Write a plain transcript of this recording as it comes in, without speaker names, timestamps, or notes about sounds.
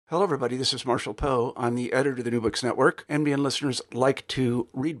Hello, everybody. This is Marshall Poe. I'm the editor of the New Books Network. NBN listeners like to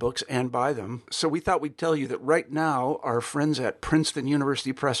read books and buy them. So we thought we'd tell you that right now, our friends at Princeton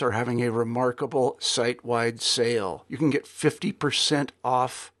University Press are having a remarkable site-wide sale. You can get 50%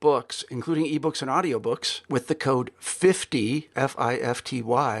 off books, including ebooks and audiobooks, with the code 50,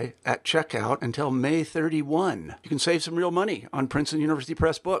 F-I-F-T-Y, at checkout until May 31. You can save some real money on Princeton University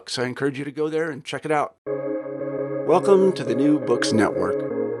Press books. I encourage you to go there and check it out. Welcome to the New Books Network.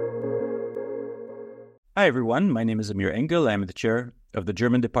 Hi, everyone. My name is Amir Engel. I'm the chair of the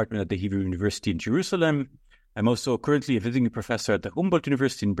German department at the Hebrew University in Jerusalem. I'm also currently a visiting professor at the Humboldt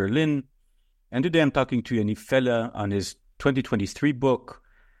University in Berlin. And today I'm talking to Yaniv on his 2023 book,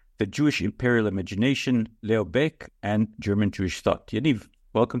 The Jewish Imperial Imagination, Leo Baeck and German Jewish Thought. Yaniv,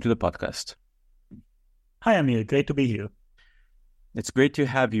 welcome to the podcast. Hi, Amir. Great to be here. It's great to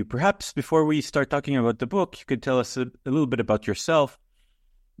have you. Perhaps before we start talking about the book, you could tell us a little bit about yourself,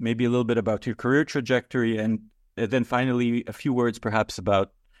 maybe a little bit about your career trajectory, and then finally a few words perhaps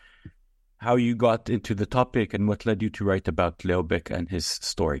about how you got into the topic and what led you to write about Leo Baeck and his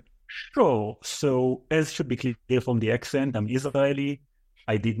story. Sure. So, as should be clear from the accent, I'm Israeli.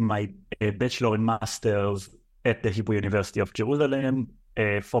 I did my bachelor and master's at the Hebrew University of Jerusalem.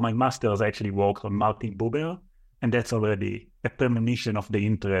 For my master's, I actually worked on Martin Buber, and that's already a premonition of the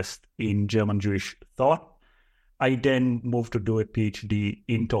interest in German Jewish thought. I then moved to do a PhD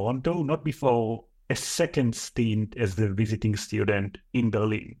in Toronto, not before a second stint as a visiting student in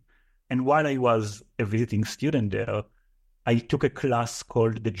Berlin. And while I was a visiting student there, I took a class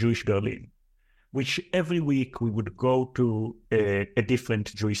called The Jewish Berlin, which every week we would go to a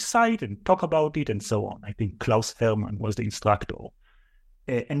different Jewish site and talk about it and so on. I think Klaus Hermann was the instructor.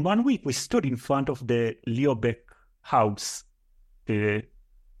 And one week we stood in front of the Leo Baeck house, and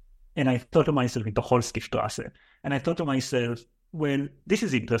I thought to myself, in the Holski Strasse, and I thought to myself, well, this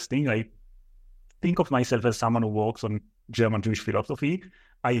is interesting. I think of myself as someone who works on German Jewish philosophy.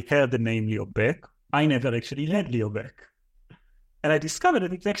 I heard the name Leo Baeck. I never actually read Leo Baeck. And I discovered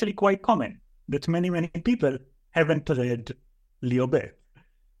that it's actually quite common, that many, many people haven't read Leo Baeck.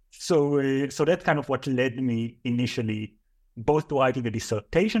 So that's kind of what led me initially both to writing a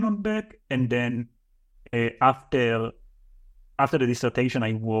dissertation on Baeck, and then after the dissertation,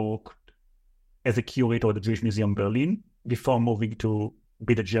 I worked as a curator at the Jewish Museum Berlin before moving to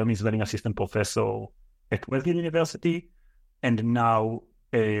be the German-Israeli assistant professor at Wesleyan University. And now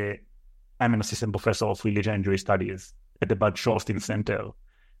I'm an assistant professor of religion and Jewish studies at the Bud Shorstin Center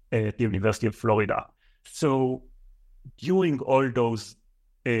at the University of Florida. So during all those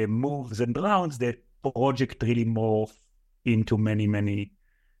moves and rounds, the project really morphed into many, many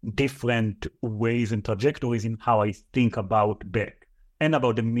different ways and trajectories in how I think about Baeck and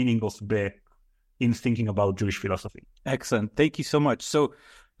about the meaning of Baeck in thinking about Jewish philosophy. Excellent. Thank you so much. So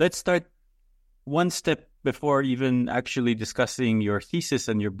let's start one step before even actually discussing your thesis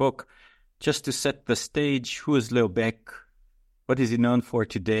and your book, just to set the stage. Who is Leo Baeck? What is he known for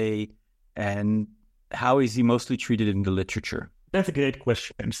today? And how is he mostly treated in the literature? That's a great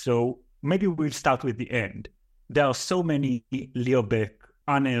question. So maybe we'll start with the end. There are so many Leo Baeck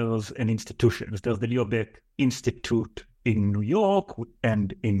honors and institutions. There's the Leo Baeck Institute in New York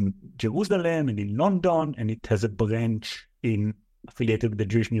and in Jerusalem and in London, and it has a branch affiliated with the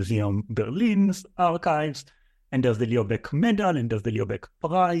Jewish Museum Berlin's archives. And there's the Leo Baeck Medal, and there's the Leo Baeck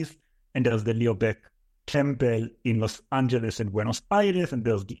Prize, and there's the Leo Baeck Temple in Los Angeles and Buenos Aires, and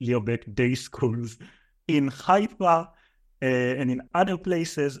there's Leo Baeck Day Schools in Haifa and in other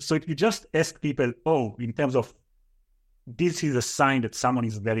places. So if you just ask people, in terms of this is a sign that someone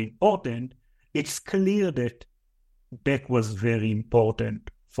is very important, it's clear that Baeck was very important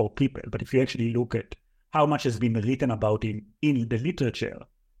for people. But if you actually look at how much has been written about him in the literature,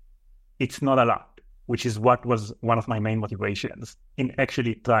 it's not a lot, which is what was one of my main motivations in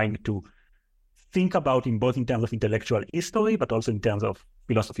actually trying to think about him both in terms of intellectual history, but also in terms of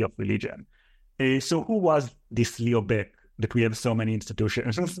philosophy of religion. So who was this Leo Baeck that we have so many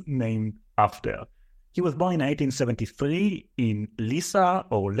institutions named after? He was born in 1873 in Lissa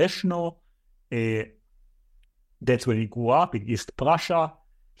or Leshno. That's where he grew up, in East Prussia.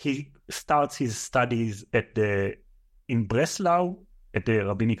 He starts his studies in Breslau at the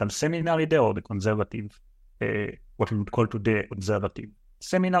rabbinical seminary there, or the conservative, what we would call today conservative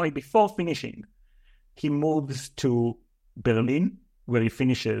seminary. Before finishing, he moves to Berlin, where he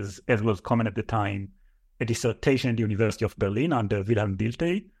finishes, as was common at the time, a dissertation at the University of Berlin under Wilhelm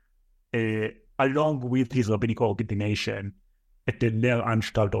Dilthey, along with his rabbinical ordination at the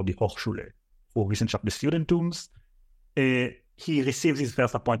Lehranstalt or the Hochschule for Wissenschaft des Judentums. He receives his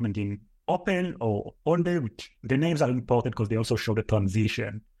first appointment in Oppel or Olde, which the names are important because they also show the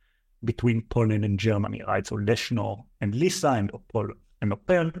transition between Poland and Germany, right? So Leszno and Lisa and Opol and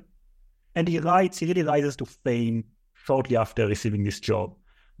Opel. And he really rises to fame shortly after receiving this job,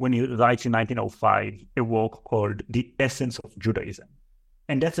 when he writes in 1905 a work called The Essence of Judaism.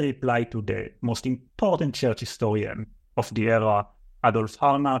 And that's a reply to the most important church historian of the era, Adolf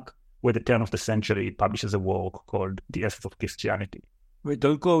Harnack, who at the turn of the century publishes a work called The Essence of Christianity. We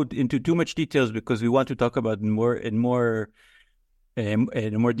don't go into too much details because we want to talk about in a more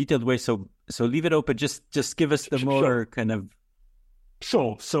detailed way. So leave it open. Just give us the more kind of.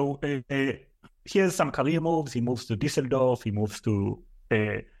 Sure. So he has some career moves. He moves to Düsseldorf.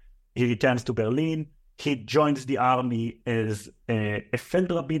 He returns to Berlin. He joins the army as a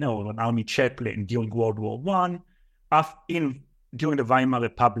Feldrabbiner or an army chaplain during World War One. During the Weimar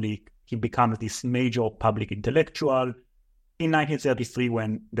Republic, he becomes this major public intellectual. In 1933,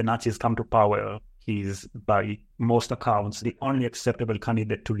 when the Nazis come to power, he's, by most accounts, the only acceptable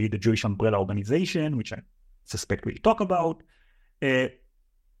candidate to lead the Jewish Umbrella Organization, which I suspect we'll talk about.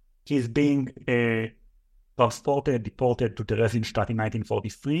 He's being deported to Theresienstadt in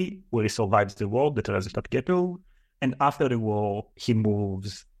 1943, where he survives the war, the Theresienstadt ghetto. And after the war, he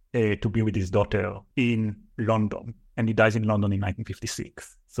moves to be with his daughter in London. And he dies in London in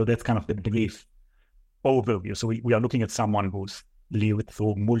 1956. So that's kind of the brief overview. So we are looking at someone who's lived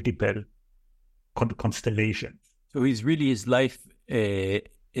through multiple constellations. So his life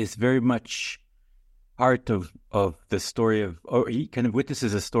is very much part of the story of, or he kind of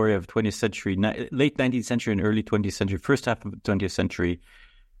witnesses a story of 20th century, late 19th century and early 20th century, first half of the 20th century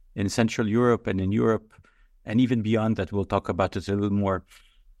in Central Europe and in Europe, and even beyond that. We'll talk about it a little more.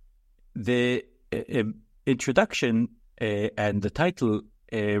 The introduction and the title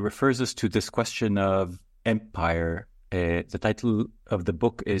refers us to this question of empire. The title of the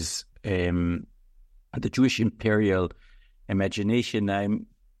book is The Jewish Imperial Imagination.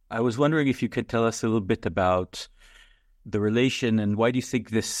 I was wondering if you could tell us a little bit about the relation and why do you think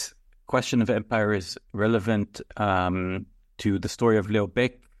this question of empire is relevant to the story of Leo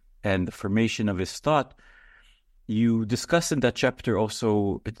Baeck and the formation of his thought. You discuss in that chapter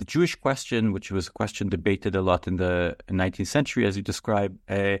also the Jewish question, which was a question debated a lot in the 19th century, as you describe.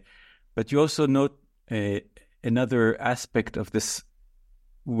 But you also note another aspect of this,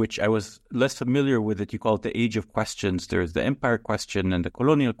 which I was less familiar with, that you call it the age of questions. There's the empire question and the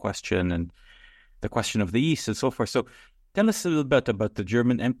colonial question and the question of the East and so forth. So tell us a little bit about the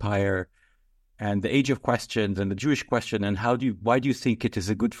German Empire and the age of questions and the Jewish question, and why do you think it is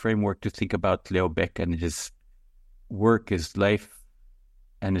a good framework to think about Leo Baeck and his work, his life,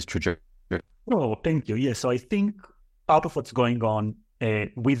 and his trajectory? Oh, thank you. Yes, so I think part of what's going on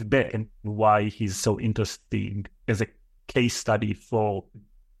with Baeck and why he's so interesting as a case study for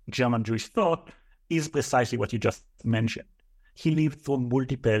German Jewish thought is precisely what you just mentioned. He lived through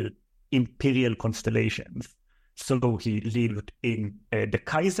multiple imperial constellations. So he lived in the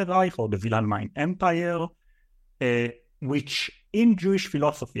Kaiserreich, or the Wilhelmine Empire, which in Jewish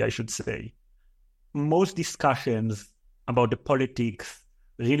philosophy, I should say, most discussions about the politics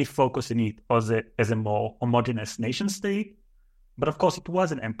really focus on it as a more homogeneous nation state. But of course, it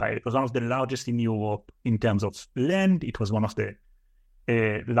was an empire. It was one of the largest in Europe in terms of land. It was one of the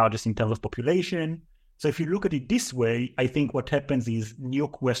largest in terms of population. So if you look at it this way, I think what happens is new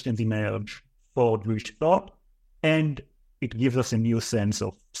questions emerge for Jewish thought, and it gives us a new sense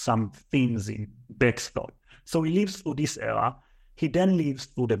of some things in Baeck's thought. So he lives through this era. He then lives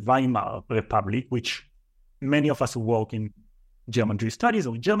through the Weimar Republic, which many of us who work in German Jewish studies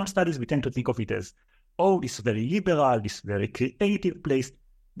or German studies, we tend to think of it as, oh, this very liberal, this very creative place.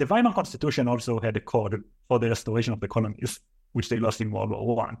 The Weimar Constitution also had a code for the restoration of the colonies, which they lost in World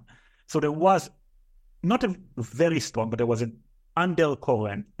War I. So there was not a very strong, but there was an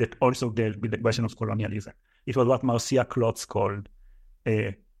undercurrent that also dealt with the question of colonialism. It was what Marcia Klotz called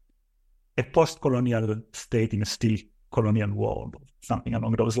a post-colonial state in a still colonial world, something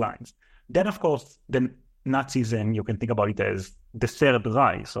along those lines. Then, of course, the Nazism, you can think about it as the Third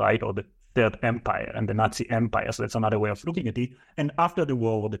Reich, right, or the Third Empire and the Nazi Empire. So that's another way of looking at it. And after the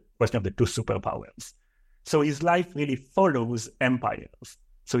war, the question of the two superpowers. So his life really follows empires.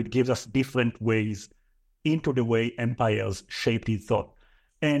 So it gives us different ways into the way empires shaped his thought.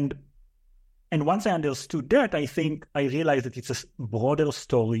 And once I understood that, I think I realized that it's a broader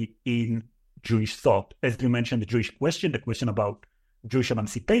story in Jewish thought. As you mentioned, the Jewish question, the question about Jewish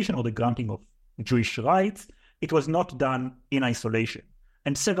emancipation or the granting of Jewish rights, it was not done in isolation.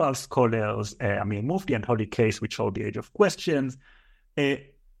 And several scholars, Amir Mufti and Holly Case, which hold the age of questions,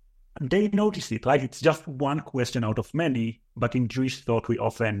 they noticed it, right? It's just one question out of many, but in Jewish thought, we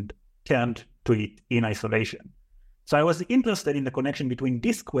often turned to it in isolation. So I was interested in the connection between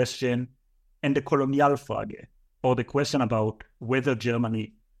this question and the Kolonialfrage, or the question about whether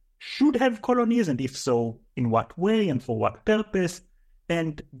Germany should have colonies, and if so, in what way and for what purpose.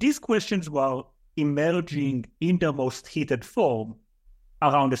 And these questions were emerging in their most heated form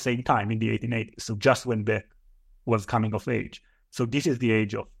around the same time in the 1880s, so just when Baeck was coming of age. So this is the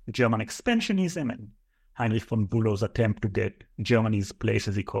age of German expansionism and Heinrich von Bülow's attempt to get Germany's place,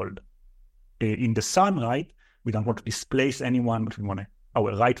 as he called, in the sun, right? We don't want to displace anyone, but we want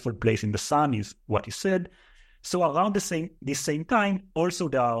our rightful place in the sun is what he said. So around this same time, also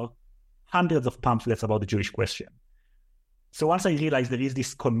there are hundreds of pamphlets about the Jewish question. So once I realized there is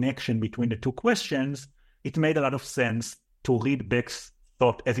this connection between the two questions, it made a lot of sense to read Baeck's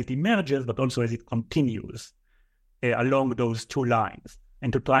thought as it emerges, but also as it continues along those two lines,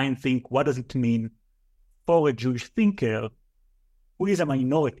 and to try and think, what does it mean for a Jewish thinker who is a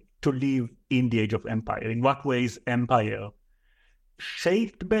minority to live in the age of empire? In what ways empire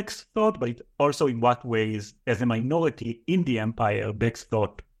shaped Baeck's thought, but also in what ways, as a minority in the empire, Baeck's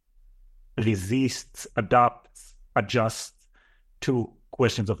thought resists, adapts, adjusts to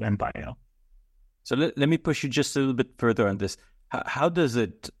questions of empire. So let me push you just a little bit further on this. How does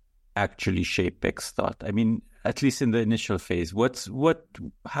it actually shape Baeck's thought? I mean, at least in the initial phase,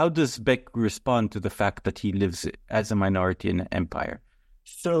 how does Baeck respond to the fact that he lives as a minority in an empire?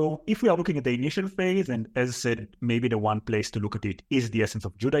 So if we are looking at the initial phase, and as said, maybe the one place to look at it is The Essence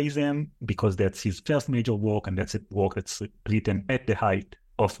of Judaism, because that's his first major work, and that's a work that's written at the height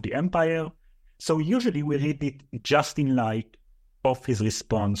of the empire. So usually we read it just in light of his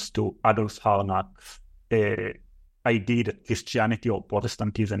response to Adolf Harnack's idea that Christianity, or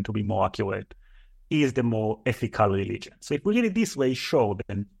Protestantism to be more accurate, is the more ethical religion. So if we read it this way, sure,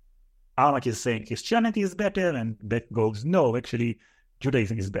 then Harnack is saying Christianity is better, and Baeck goes, no, actually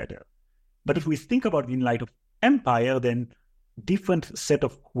Judaism is better. But if we think about it in light of empire, then different set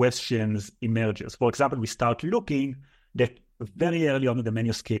of questions emerges. For example, we start looking that very early on in the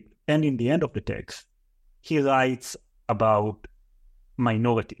manuscript and in the end of the text, he writes about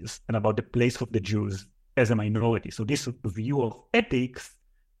minorities and about the place of the Jews as a minority. So this view of ethics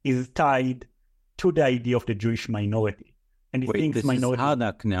is tied to the idea of the Jewish minority. And he thinks this minority... is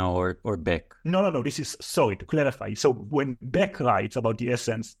Harnack now or Baeck? No. This is, sorry, to clarify. So when Baeck writes about the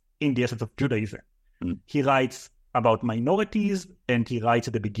essence, in The Essence of Judaism, he writes about minorities, and he writes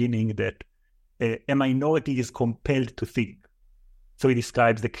at the beginning that a minority is compelled to think. So he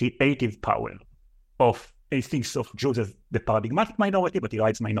describes the creative power of, he thinks of Jews as the paradigmatic minority, but he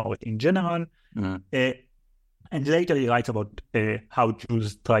writes minority in general. And later he writes about how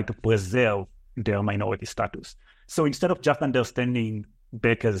Jews try to preserve their minority status. So instead of just understanding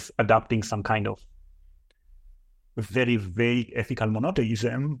Baeck as adopting some kind of very vague ethical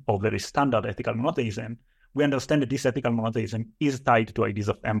monotheism or very standard ethical monotheism, we understand that this ethical monotheism is tied to ideas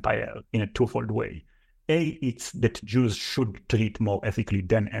of empire in a twofold way. A, it's that Jews should treat more ethically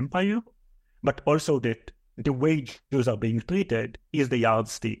than empire, but also that the way Jews are being treated is the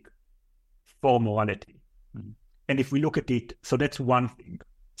yardstick for morality. And if we look at it, so that's one thing.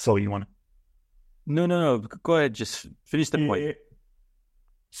 So you want to... No. Go ahead. Just finish the point.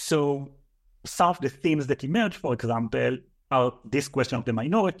 So some of the themes that emerge, for example, are this question of the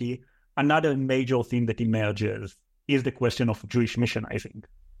minority. Another major theme that emerges is the question of Jewish missionizing,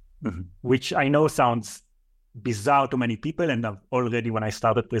 which I know sounds bizarre to many people. And I've already, when I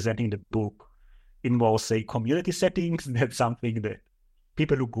started presenting the book in more, say, community settings, that's something that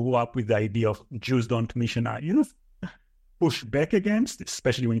people who grew up with the idea of Jews don't missionize push back against,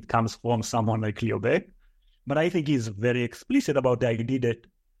 especially when it comes from someone like Leo Baeck. But I think he's very explicit about the idea that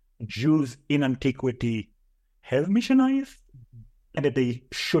Jews in antiquity have missionized and that they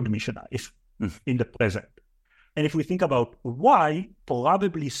should missionize in the present. And if we think about why,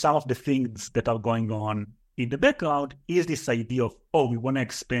 probably some of the things that are going on in the background is this idea of, we want to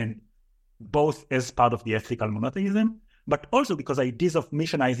expand both as part of the ethical monotheism, but also because ideas of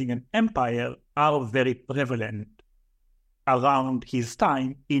missionizing an empire are very prevalent around his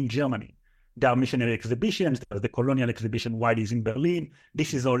time in Germany. There are missionary exhibitions, there's the colonial exhibition while he's in Berlin.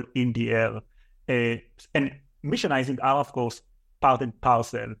 This is all in the air. And missionizing are, of course, part and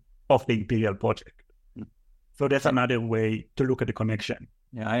parcel of the Imperial project. So that's another way to look at the connection.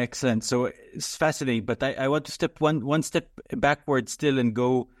 Yeah, excellent. So it's fascinating, but I want to step one step backward still and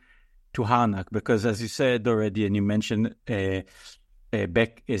go to Harnack, because as you said already, and you mentioned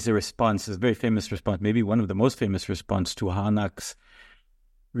Baeck is a response, a very famous response, maybe one of the most famous response to Harnack's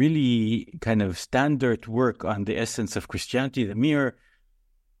really kind of standard work on the essence of Christianity, the mere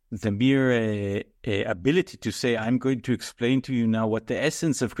ability to say, I'm going to explain to you now what the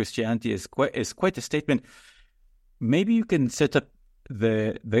essence of Christianity is quite a statement. maybe you can set up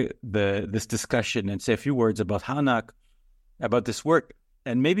this discussion and say a few words about Harnack, about this work,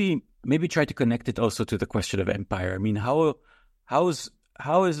 and maybe try to connect it also to the question of empire. I mean,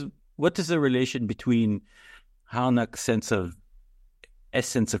 what is the relation between Harnack's sense of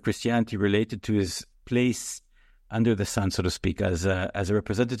essence of Christianity related to his place under the sun, so to speak, as a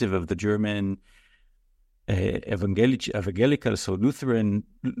representative of the German evangelical, so Lutheran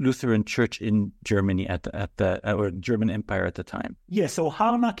church in Germany or German Empire at the time? Yeah, so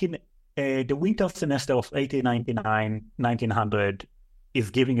Harnack in the winter semester of 1899-1900 is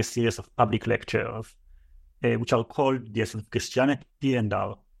giving a series of public lectures, which are called The Essence of Christianity, and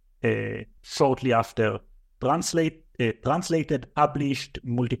are shortly after translated, published,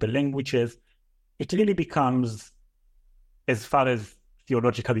 multiple languages. It really becomes, as far as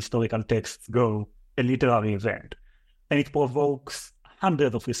theological historical texts go, a literary event. And it provokes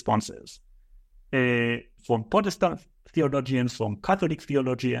hundreds of responses from Protestant theologians, from Catholic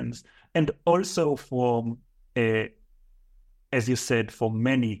theologians, and also from, as you said, from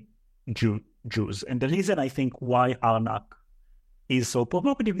many Jews. And the reason I think why Harnack is so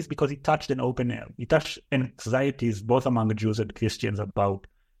provocative is because he touched an open nerve. He touched anxieties both among Jews and Christians about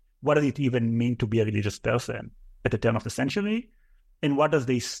what does it even mean to be a religious person at the turn of the century, and what does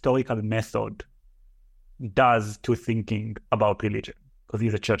the historical method does to thinking about religion, because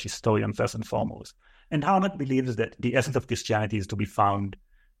he's a church historian first and foremost. And Harnack believes that the essence of Christianity is to be found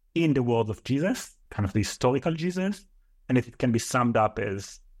in the words of Jesus, kind of the historical Jesus, and it can be summed up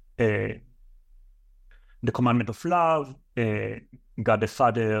as the commandment of love, God the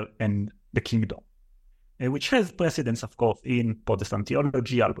Father, and the kingdom, which has precedence, of course, in Protestant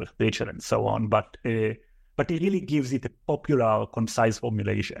theology, Albrecht Ritschl, and so on, but it really gives it a popular, concise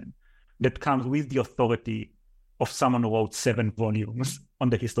formulation that comes with the authority of someone who wrote 7 volumes on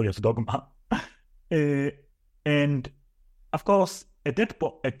the history of dogma. And of course, at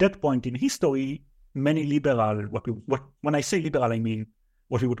that point in history, many liberal, when I say liberal, I mean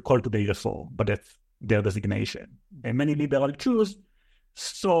what we would call today reform, but that's their designation. And many liberal Jews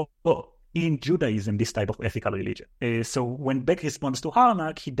saw in Judaism this type of ethical religion. So when Baeck responds to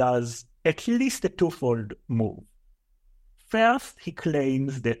Harnack, he does at least a twofold move. First, he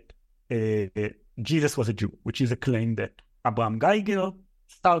claims that Jesus was a Jew, which is a claim that Abraham Geiger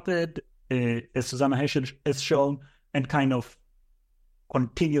started, as Susanna Heschel has shown, and kind of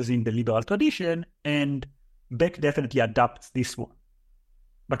continues in the liberal tradition, and Baeck definitely adopts this one.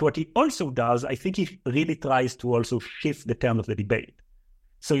 But what he also does, I think he really tries to also shift the terms of the debate.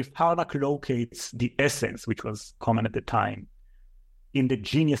 So if Harnack locates the essence, which was common at the time, in the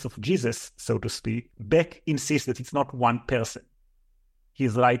genius of Jesus, so to speak, Baeck insists that it's not one person.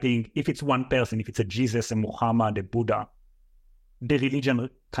 He's writing, if it's one person, if it's a Jesus, a Muhammad, a Buddha, the religion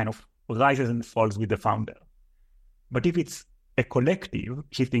kind of rises and falls with the founder. But if it's a collective,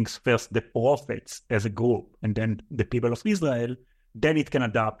 he thinks first the prophets as a group, and then the people of Israel, then it can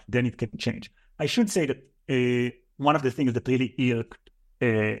adapt, then it can change. I should say that one of the things that really irked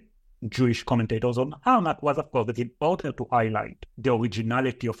Jewish commentators on Harnack was, of course, that in order to highlight the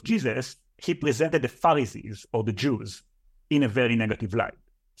originality of Jesus, he presented the Pharisees, or the Jews, in a very negative light.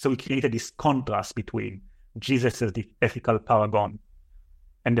 So he created this contrast between Jesus as the ethical paragon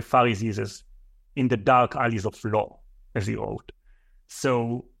and the Pharisees as in the dark alleys of law, as he wrote.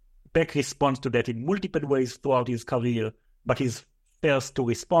 So Baeck responds to that in multiple ways throughout his career, but his first 2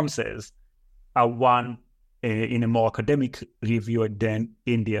 responses are one in a more academic review and then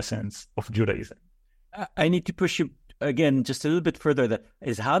in the essence of Judaism. I need to push you again just a little bit further. That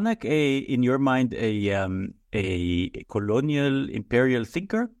is Harnack in your mind a colonial imperial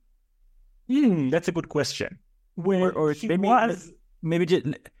thinker? That's a good question. Or maybe just,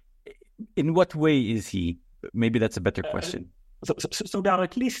 in what way is he? Maybe that's a better question. So there are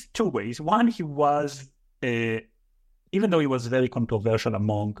at least 2 ways. One, he was, even though he was very controversial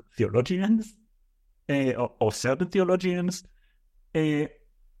among theologians, or certain theologians, he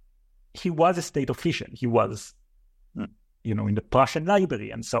was a state official. He was, in the Prussian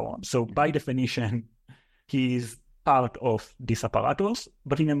library and so on. So by definition, he is part of this apparatus.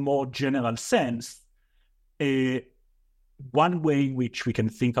 But in a more general sense, one way in which we can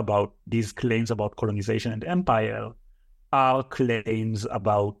think about these claims about colonization and empire are claims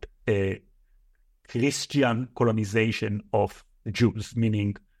about Christian colonization of Jews,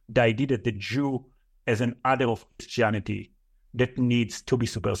 meaning the idea that the Jew as an other of Christianity that needs to be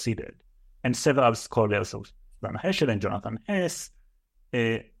superseded. And several scholars, so Susanna Heschel and Jonathan Hess,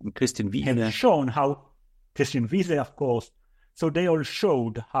 Christian Wiese, have shown how, Christian Wiese, of course, so they all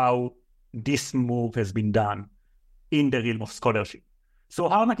showed how this move has been done in the realm of scholarship. So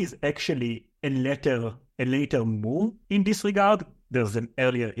Harnack is actually a later a later move in this regard. There's an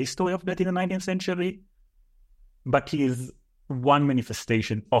earlier history of that in the 19th century, but he is one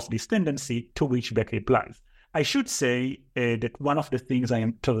manifestation of this tendency to which Baeck replies. I should say that one of the things I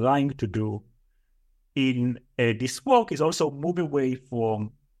am trying to do in this work is also move away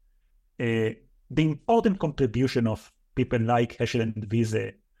from the important contribution of people like Heschel and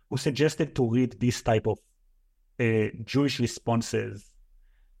Wiese, who suggested to read this type of Jewish responses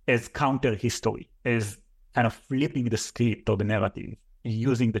as counter-history, as kind of flipping the script or the narrative,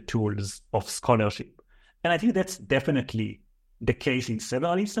 using the tools of scholarship. And I think that's definitely the case in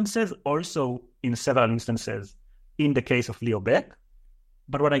several instances, also in several instances in the case of Leo Baeck.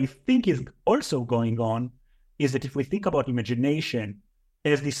 But what I think is also going on is that if we think about imagination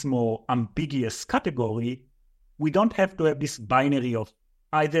as this more ambiguous category, we don't have to have this binary of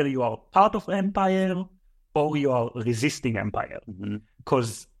either you are part of empire or you are resisting empire.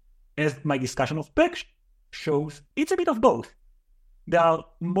 Because as my discussion of Baeck shows, it's a bit of both. There are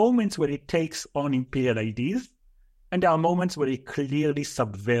moments where it takes on imperial ideas, and there are moments where it clearly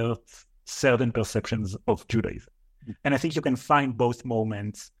subverts certain perceptions of Judaism. And I think you can find both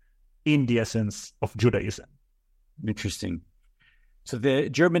moments in the essence of Judaism. Interesting. So the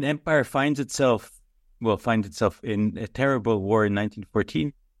German Empire finds itself in a terrible war in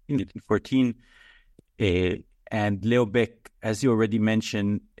 1914. And Leo Baeck, as you already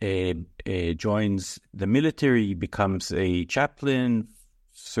mentioned, joins the military, becomes a chaplain,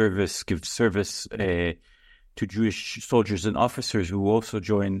 gives service to Jewish soldiers and officers who also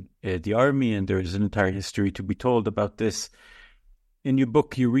join the army, and there is an entire history to be told about this. In your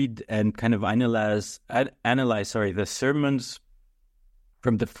book, you read and kind of analyze the sermons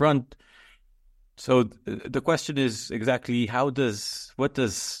from the front. So the question is exactly what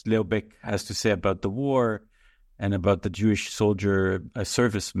does Leo Baeck has to say about the war and about the Jewish soldier,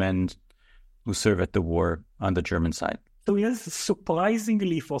 servicemen who serve at the war on the German side? So yes,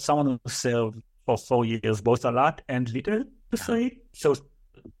 surprisingly for someone who served for 4 years, both a lot and little to say. So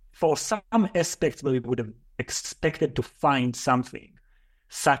for some aspects where we would have expected to find something,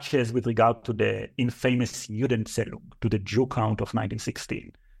 such as with regard to the infamous Judenzählung, to the Jew count of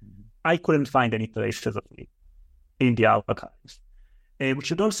 1916, I couldn't find any traces of it in the archives. We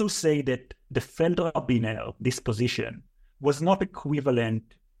should also say that the Feldrabbiner, this position, was not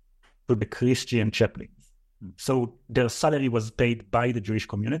equivalent to the Christian chaplains. So their salary was paid by the Jewish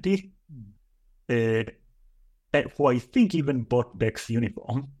community, who I think even bought Baeck's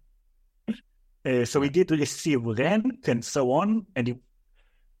uniform. So he did receive rent and so on, and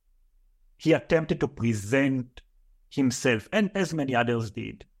he attempted to present himself, and as many others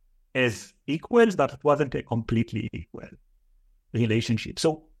did, as equals, but it wasn't a completely equal relationship.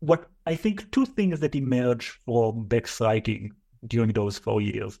 So what I think two things that emerge from Baeck's writing during those 4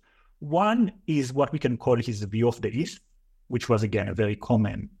 years. One is what we can call his view of the East, which was, again, a very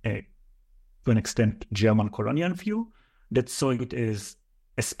common, to an extent, German colonial view that saw it as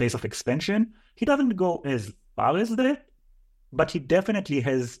a space of expansion. He doesn't go as far as that, but he definitely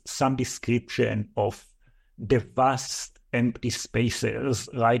has some description of the vast empty spaces,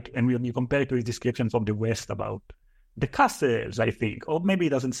 right? And when you compare it to his description from the West about the castles, I think, or maybe he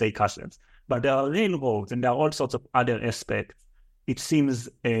doesn't say castles, but there are railroads and there are all sorts of other aspects. It seems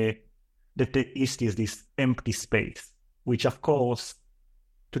that the East is this empty space, which, of course,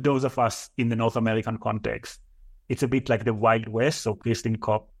 to those of us in the North American context, it's a bit like the Wild West. So Christine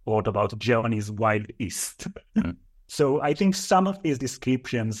Kopp wrote about Germany's Wild East. So I think some of his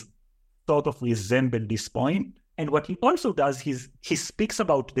descriptions sort of resemble this point. And what he also does is he speaks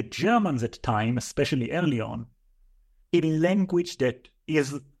about the Germans at the time, especially early on, in language that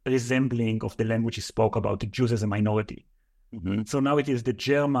is resembling of the language he spoke about the Jews as a minority. So now it is the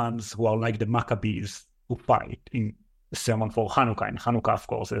Germans who are like the Maccabees who fight in the sermon for Hanukkah. And Hanukkah, of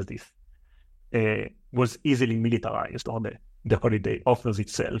course, as this was easily militarized, or the holiday offers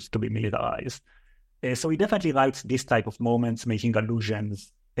itself to be militarized. So he definitely writes this type of moments, making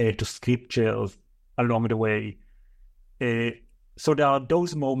allusions to scriptures along the way. So there are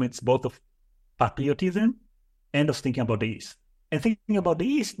those moments both of patriotism and of thinking about the East. And thinking about the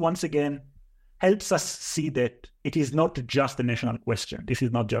East, once again, helps us see that it is not just a national question. This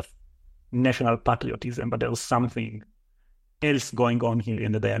is not just national patriotism, but there's something else going on here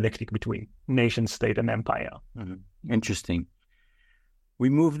in the dialectic between nation, state, and empire. Interesting. We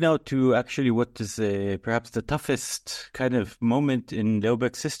move now to actually what is perhaps the toughest kind of moment in Leo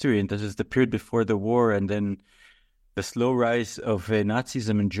Baeck's history, and that is the period before the war and then the slow rise of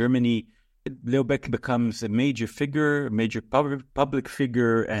Nazism in Germany. Leo Baeck becomes a major figure, a major public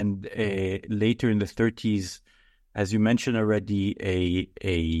figure, and later in the 30s, as you mentioned already,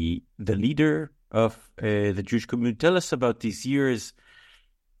 the leader of the Jewish community. Tell us about these years,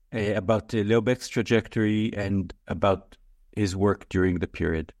 about Leo Baeck's trajectory, and about his work during the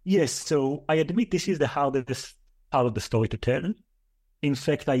period. Yes, so I admit this is the hardest part of the story to tell. In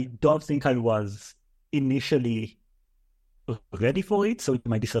fact, I don't think I was initially ready for it. So in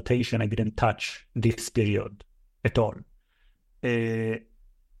my dissertation, I didn't touch this period at all.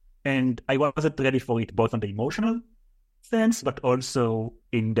 And I wasn't ready for it both on the emotional sense, but also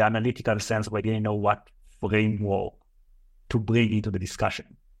in the analytical sense where I didn't know what framework to bring into the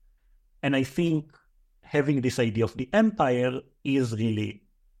discussion. And I think having this idea of the empire is really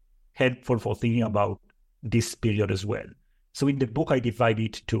helpful for thinking about this period as well. So in the book, I divide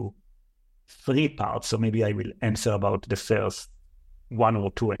it to 3 parts. So maybe I will answer about the first 1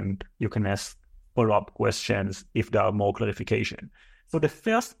 or 2, and you can ask follow-up questions if there are more clarification. So the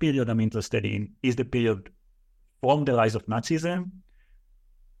first period I'm interested in is the period from the rise of Nazism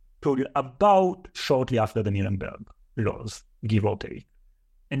to about shortly after the Nuremberg laws, give or take.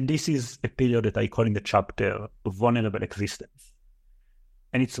 And this is a period that I call in the chapter vulnerable existence.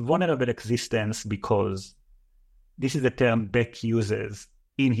 And it's vulnerable existence because this is the term Baeck uses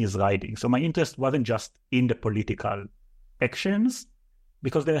in his writing. So my interest wasn't just in the political actions,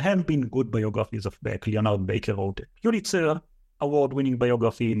 because there have been good biographies of Baeck. Leonard Baker wrote a Pulitzer award-winning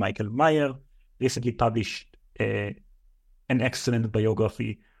biography. Michael Meyer recently published an excellent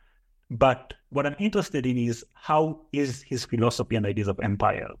biography. But what I'm interested in is how is his philosophy and ideas of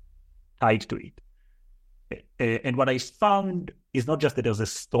empire tied to it. And what I found is not just that there's a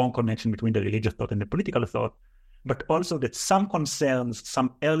strong connection between the religious thought and the political thought, but also that some concerns,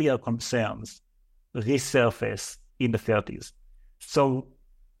 some earlier concerns, resurface in the 30s. So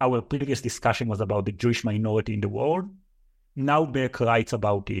our previous discussion was about the Jewish minority in the world. Now Baeck writes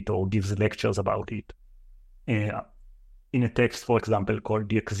about it or gives lectures about it in a text, for example, called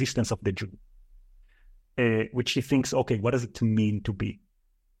The Existence of the Jew, which he thinks, okay, what does it mean to be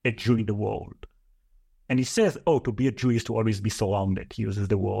a Jew in the world? And he says, to be a Jew is to always be surrounded. He uses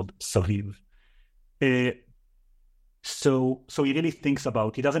the word saviv. So he really thinks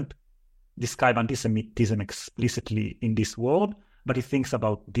about, he doesn't describe anti-Semitism explicitly in this word, but he thinks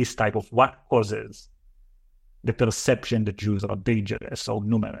about this type of what causes the perception that Jews are dangerous or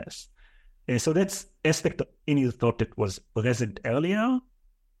numerous. So that's aspect in his thought that was present earlier,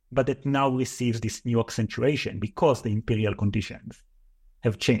 but that now receives this new accentuation because the imperial conditions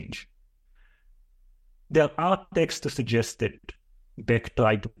have changed. There are texts to suggest that Baeck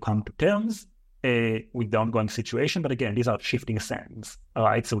tried to come to terms with the ongoing situation, but again, these are shifting sands. All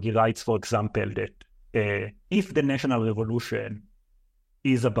right, so he writes, for example, that if the national revolution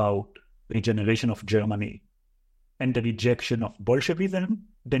is about regeneration of Germany and the rejection of Bolshevism,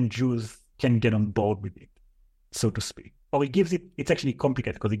 then Jews can get on board with it, so to speak. Or he gives it, it's actually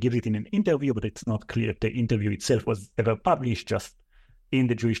complicated because he gives it in an interview, but it's not clear if the interview itself was ever published, just in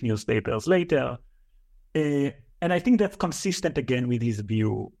the Jewish newspapers later. And I think that's consistent again with his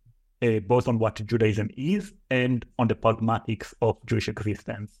view, both on what Judaism is and on the pragmatics of Jewish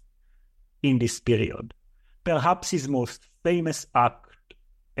existence in this period. Perhaps his most famous act,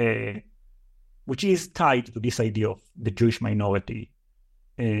 which is tied to this idea of the Jewish minority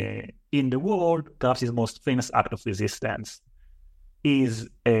in the world, perhaps his most famous act of resistance is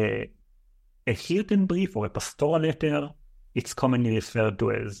a Hirtenbrief or a pastoral letter. It's commonly referred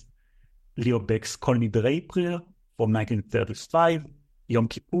to as Leo Baeck's Kol Nidrei prayer from 1935, Yom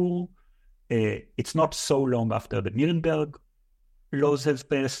Kippur. It's not so long after the Nuremberg laws have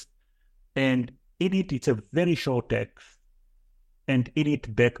passed, and in it, it's a very short text, and in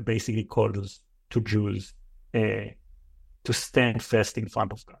it, Baeck basically calls to Jews to stand first in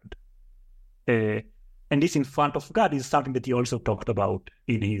front of God. And this in front of God is something that he also talked about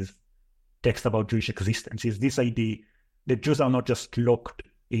in his text about Jewish existence, is this idea that Jews are not just locked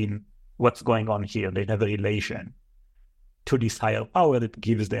in what's going on here. They have a relation to this higher power that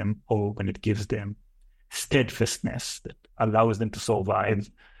gives them hope and it gives them steadfastness that allows them to survive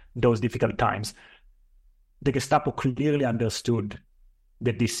those difficult times. The Gestapo clearly understood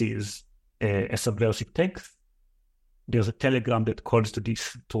that this is a subversive text. There's a telegram that calls to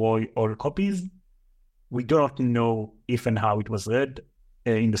destroy all copies. We do not know if and how it was read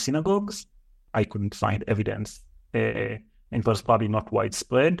in the synagogues. I couldn't find evidence, and it was probably not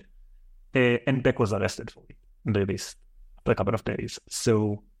widespread. And Baeck was arrested for it and released after a couple of days.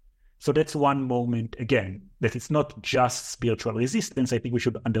 So that's one moment, again, that it's not just spiritual resistance. I think we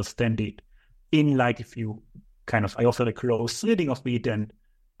should understand it in if you I offer a close reading of it, and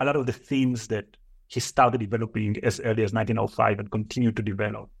a lot of the themes that he started developing as early as 1905 and continued to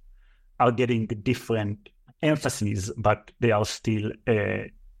develop are getting different emphases, but they are still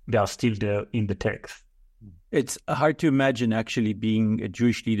they are still there in the text. It's hard to imagine actually being a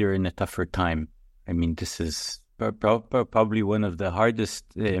Jewish leader in a tougher time. I mean, this is probably one of the hardest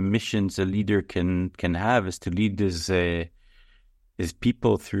missions a leader can have, is to lead his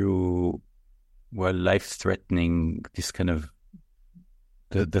people through, well, life-threatening, this kind of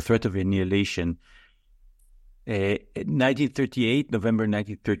the threat of annihilation. 1938, November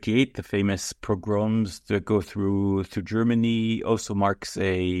 1938, the famous pogroms that go through Germany also marks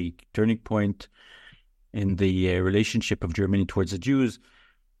a turning point in the relationship of Germany towards the Jews.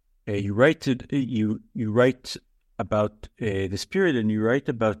 You write about this period, and you write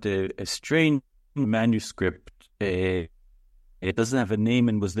about a strange manuscript. It doesn't have a name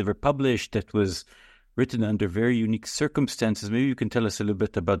and was never published. That was written under very unique circumstances. Maybe you can tell us a little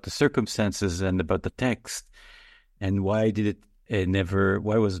bit about the circumstances and about the text, and why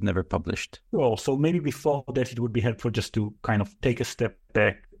was it never published? Well, so maybe before that, it would be helpful just to kind of take a step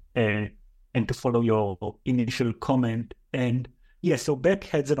back and to follow your initial comment. And yes, so Baeck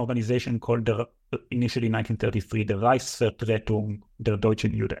had an organization called initially 1933, the Reichsvertretung der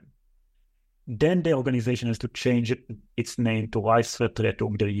Deutschen Juden. Then the organization has to change its name to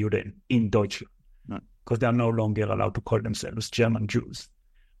Reichsvertretung der Juden in Deutschland, because they are no longer allowed to call themselves German Jews.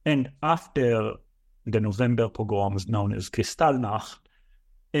 And after the November pogroms known as Kristallnacht,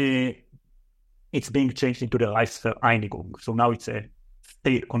 it's being changed into the Reichsvereinigung. So now it's a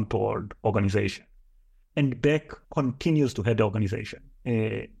state-controlled organization. And Baeck continues to head the organization.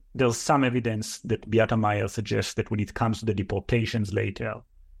 There's some evidence that Beata Meyer suggests that when it comes to the deportations later,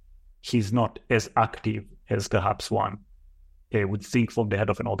 he's not as active as perhaps one would think from the head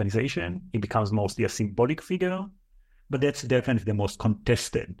of an organization. He becomes mostly a symbolic figure, but that's definitely the most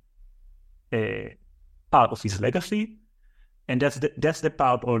contested part of his legacy. And that's the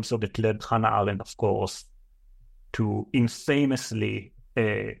part also that led Hannah Arendt, of course, to infamously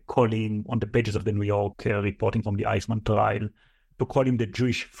call him on the pages of the New Yorker reporting from the Eichmann trial, to call him the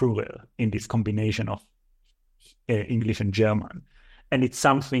Jewish Führer in this combination of English and German. And it's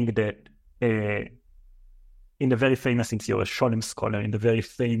something that in the very famous, since you're a Sholem scholar, in the very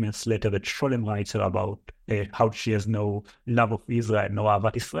famous letter that Sholem writes her about how she has no love of Israel, no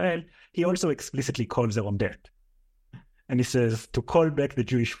Ahavat Israel, he also explicitly calls her on that. And he says, to call Baeck the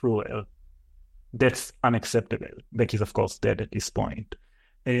Jewish Führer, that's unacceptable. Baeck is, of course, dead at this point.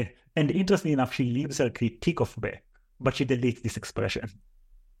 And interestingly enough, she leaves her critique of Baeck, but she deletes this expression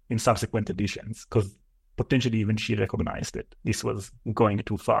in subsequent editions, because potentially even she recognized that this was going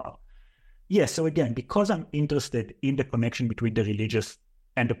too far. Yes, so again, because I'm interested in the connection between the religious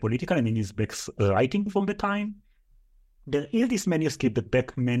and the political, and in his Baeck's writing from the time, there is this manuscript that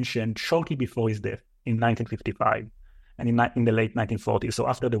Baeck mentioned shortly before his death in 1955 and in the late 1940s, so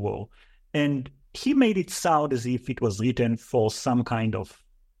after the war. And he made it sound as if it was written for some kind of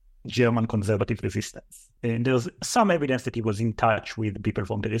German conservative resistance. And there's some evidence that he was in touch with people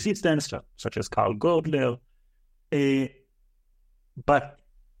from the resistance, such as Karl Gordler. But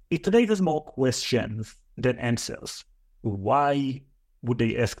it raises more questions than answers. Why would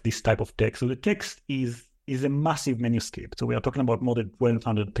they ask this type of text? So the text is a massive manuscript. So we are talking about more than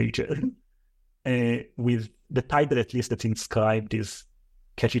 1,200 pages. With the title, at least, that's inscribed is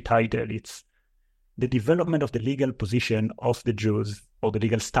catchy title. It's the development of the legal position of the Jews, or the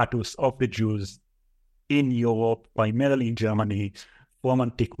legal status of the Jews in Europe, primarily in Germany, from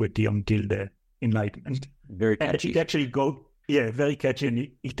antiquity until the Enlightenment. Very catchy. And it actually very catchy, and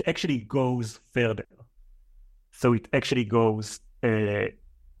it actually goes further. So it actually goes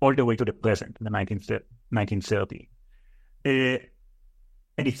all the way to the present, the 1930.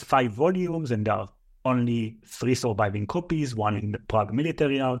 And it's 5 volumes, and there are only 3 surviving copies, one in the Prague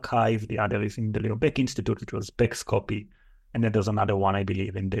Military Archive, the other is in the Leo Baeck Institute, which was Baeck's copy, and then there's another one, I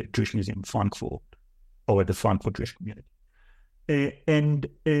believe, in the Jewish Museum in Frankfurt, or at the Frankfurt Jewish Community. And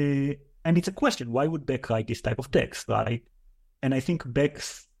it's a question, why would Baeck write this type of text, right? And I think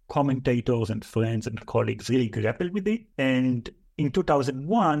Baeck's commentators and friends and colleagues really grappled with it. And in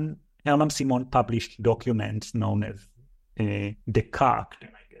 2001, Hermann Simon published documents known as the KAK,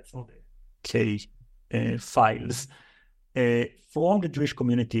 I guess, or the K files, from the Jewish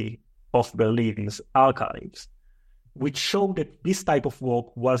community of Berlin's archives, which showed that this type of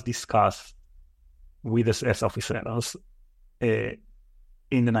work was discussed with SS officers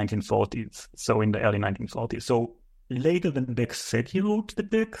in the 1940s, so in the early 1940s. So later than Baeck said he wrote the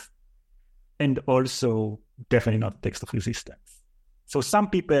text, and also definitely not text of resistance. So some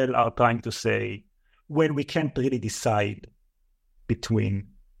people are trying to say, well, we can't really decide between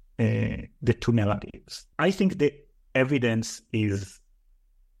the two narratives. I think the evidence is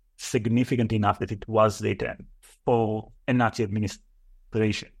significant enough that it was written for a Nazi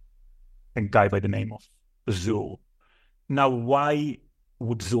concentration, a guy by the name of Zur. Now, why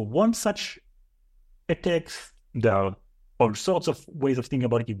would Zur want such a text? There are all sorts of ways of thinking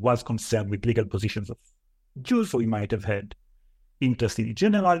about it. He was concerned with legal positions of Jews, so he might have had interest in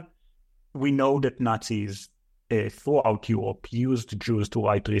general. We know that Nazis throughout Europe used Jews to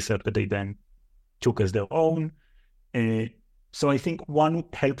write research that they then took as their own. So I think one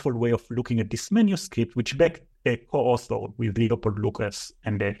helpful way of looking at this manuscript, which Baeck co-authored with Leopold Lucas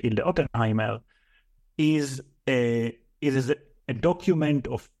and Hilde Ottenheimer, is a document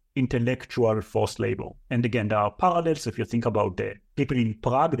of intellectual forced labor. And again, there are parallels if you think about the people in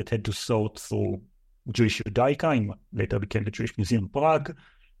Prague that had to sort through Jewish Judaica, and later became the Jewish Museum Prague.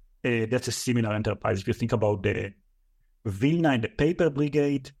 That's a similar enterprise. If you think about the Vilna and the Paper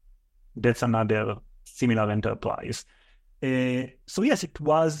Brigade, that's another similar enterprise. So yes, it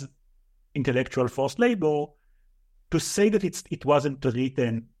was intellectual forced labor. To say that it wasn't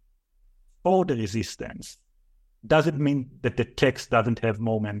written for the resistance doesn't mean that the text doesn't have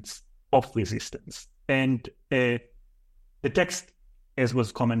moments of resistance. And the text, as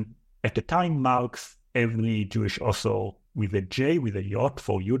was common at the time, marks every Jewish author with a J, with a yod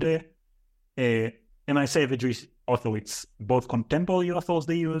for Jude. And I say every Jewish author, it's both contemporary authors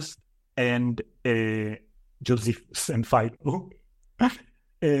they used and Josephus and Philo.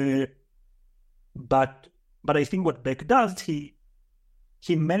 But I think what Baeck does, he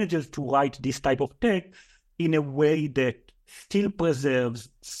manages to write this type of text in a way that still preserves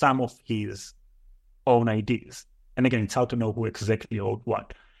some of his own ideas. And again, it's hard to know who exactly wrote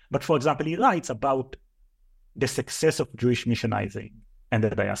what. But for example, he writes about the success of Jewish missionizing and the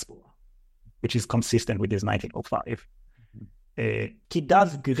diaspora, which is consistent with his 1905. He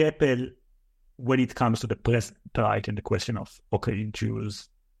does grapple when it comes to the present, right, and the question of, okay, Jews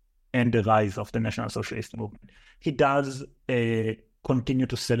and the rise of the National Socialist movement. He does continue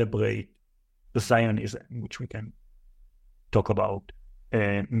to celebrate the Zionism, which we can talk about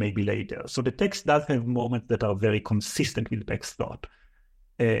maybe later. So the text does have moments that are very consistent with Beck's thought,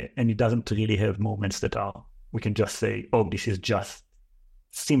 and it doesn't really have moments that are, we can just say, oh, this is just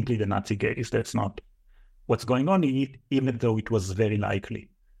simply the Nazi gaze. That's not what's going on in it, even though it was very likely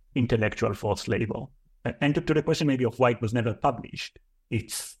intellectual forced labor. And to the question maybe of why it was never published,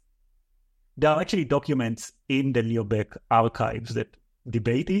 there are actually documents in the Leo Baeck archives that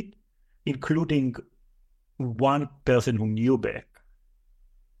debate it, including one person who knew Baeck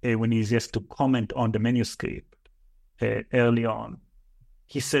when he's asked to comment on the manuscript early on.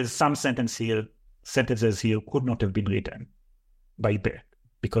 He says some sentences here could not have been written by Baeck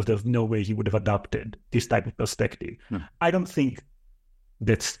because there's no way he would have adopted this type of perspective. I don't think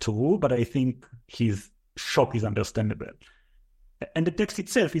that's true, but I think his shock is understandable. And the text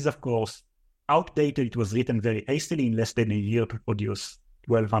itself is, of course, outdated. It was written very hastily in less than a year to produce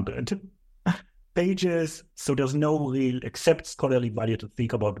 1,200 pages. So there's no real, except scholarly value to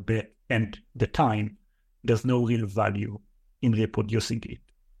think about Baeck and the time, there's no real value in reproducing it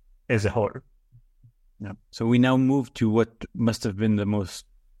as a whole. Yeah. So we now move to what must have been the most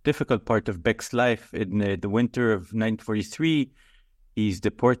difficult part of Beck's life. In the winter of 1943, he's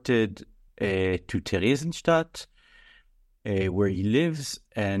deported to Theresienstadt, where he lives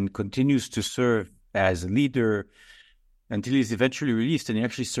and continues to serve as a leader until he's eventually released, and he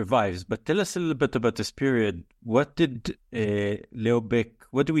actually survives. But tell us a little bit about this period. What did Leo Baeck,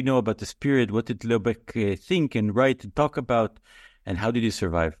 what do we know about this period? What did Leo Baeck think and write and talk about, and how did he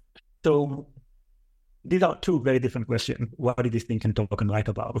survive? So these are two very different questions. What did he think and talk and write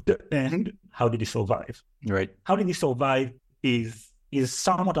about? And how did he survive? Right. How did he survive is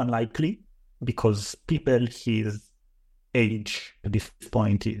somewhat unlikely, because people his age at this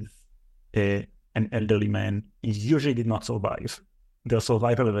point is an elderly man. He usually did not survive. Their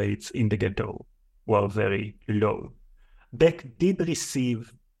survival rates in the ghetto were very low. Baeck did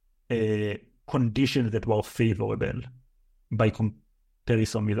receive conditions that were favorable by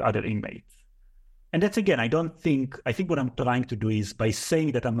comparison with other inmates. And that's, again, I think what I'm trying to do is, by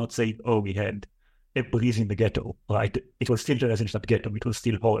saying that, I'm not saying, oh, we had a breeze in the ghetto, right? It was still Theresienstadt ghetto. It was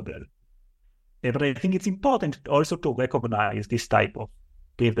still horrible. But I think it's important also to recognize this type of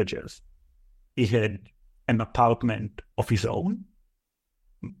privileges. He had an apartment of his own,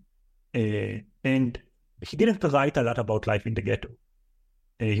 and he didn't write a lot about life in the ghetto.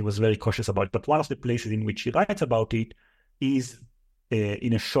 He was very cautious about it. But one of the places in which he writes about it is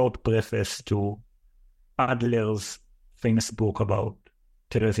in a short preface to Adler's famous book about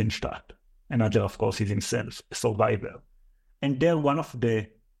Theresienstadt. And Adler, of course, is himself a survivor. And there, one of the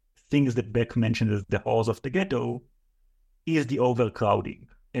things that Baeck mentioned as the horrors of the ghetto is the overcrowding.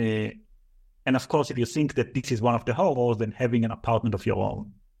 And of course, if you think that this is one of the horrors, then having an apartment of your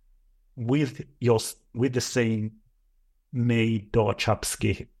own with the same maid Dora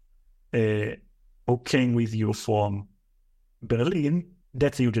Chapsky who came with you from Berlin,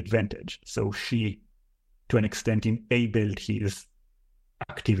 that's a huge advantage. So she, to an extent, enabled his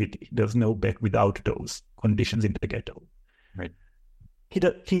activity. There's no Baeck without those conditions in the ghetto. Right.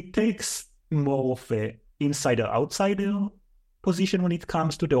 He takes more of a insider-outsider position when it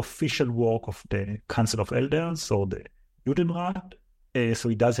comes to the official work of the Council of Elders or the Judenrat. So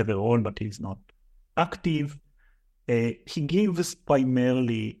he does have a role, but he's not active. He gives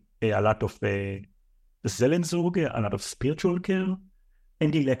primarily a lot of Seelensorge, a lot of spiritual care,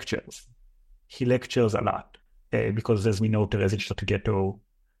 and he lectures. He lectures a lot because, as we know, Theresienstadt ghetto,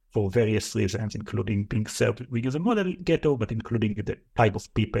 for various reasons, including being served as a model ghetto, but including the type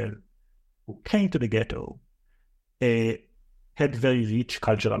of people who came to the ghetto, had very rich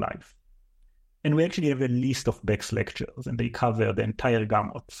cultural life. And we actually have a list of Baeck's lectures, and they cover the entire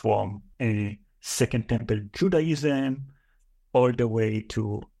gamut from Second Temple Judaism all the way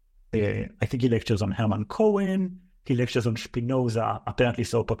to, I think he lectures on Hermann Cohen, he lectures on Spinoza, apparently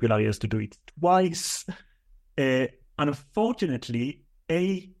so popular he has to do it twice. Unfortunately,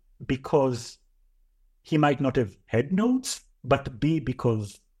 A, because he might not have had notes, but B,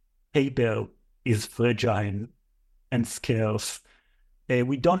 because paper is fragile and scarce.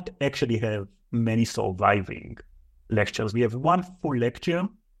 We don't actually have many surviving lectures. We have one full lecture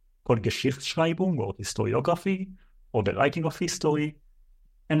called Geschichtsschreibung, or historiography, or the writing of history.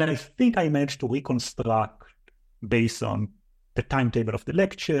 And I think I managed to reconstruct, based on the timetable of the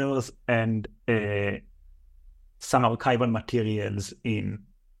lectures and some archival materials in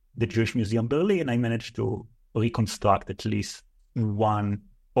the Jewish Museum Berlin, I managed to reconstruct at least one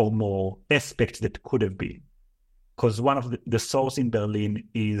or more aspects that could have been. Because one of the source in Berlin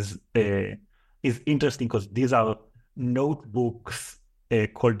is interesting because these are notebooks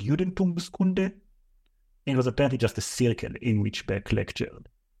called Judentumskunde, and it was apparently just a circle in which Baeck lectured.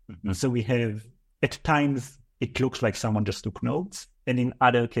 Mm-hmm. So we have, at times, it looks like someone just took notes, and in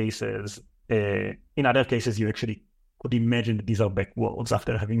other cases, you actually could imagine that these are Baeck words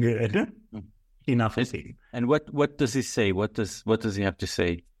after having read enough of it. And what does he say? What does he have to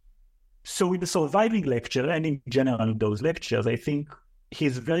say? So in the surviving lecture, and in general those lectures, I think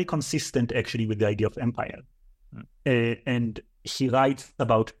he's very consistent actually with the idea of empire. And he writes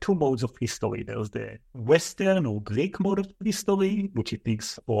about two modes of history. There's the Western or Greek mode of history, which he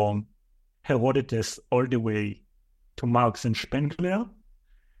thinks from Herodotus all the way to Marx and Spengler.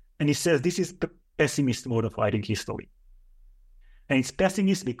 And he says this is the pessimist mode of writing history. And it's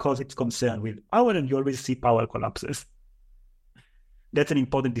pessimist because it's concerned with power, and you always see power collapses. That's an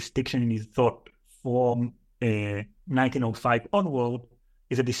important distinction in his thought from 1905 onward,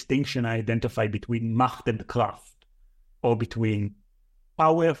 is a distinction I identify between Macht and Kraft, or between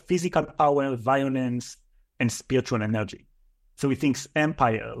power, physical power, violence, and spiritual energy. So he thinks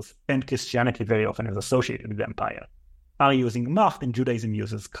empires, and Christianity very often is associated with empire, are using Macht, and Judaism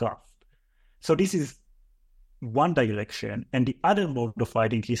uses Kraft. So this is one direction, and the other mode of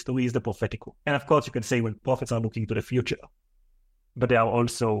writing history is the prophetical. And of course you can say, well, prophets are looking to the future. But they are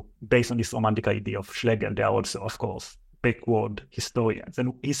also, based on this romantic idea of Schlegel, they are also, of course, backward historians.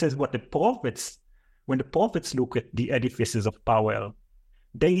 And he says when the prophets look at the edifices of power,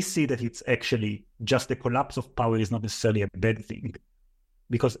 they see that it's actually just the collapse of power is not necessarily a bad thing.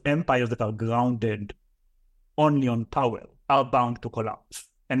 Because empires that are grounded only on power are bound to collapse.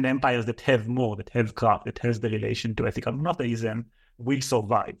 And empires that have more, that have craft, that has the relation to ethical monotheism will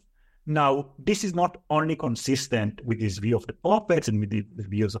survive. Now, this is not only consistent with this view of the prophets and with the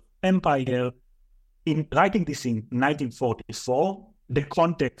views of empire. In writing this in 1944, the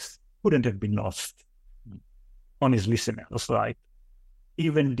context couldn't have been lost on his listeners, right?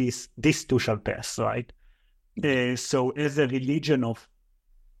 Even this too shall pass, right? So as a religion of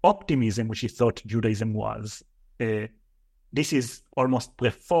optimism, which he thought Judaism was, this is almost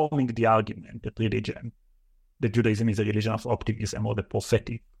reforming the argument that Judaism is a religion of optimism, or the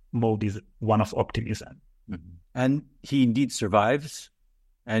prophetic mode is one of optimism. Mm-hmm. And he indeed survives,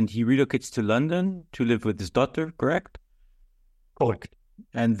 and he relocates to London to live with his daughter, correct? Correct.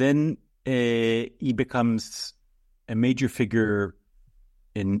 And then he becomes a major figure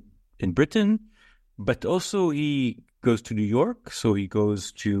in Britain, but also he goes to New York. So he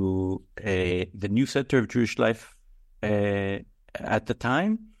goes to the new center of Jewish life at the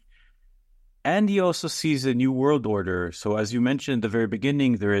time. And he also sees a new world order. So as you mentioned at the very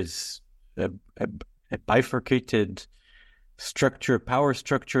beginning, there is a bifurcated power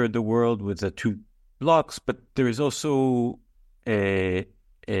structure in the world with the two blocks, but there is also a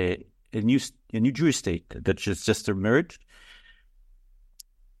new Jewish state that just emerged.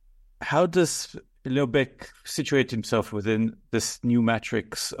 How does Baeck situate himself within this new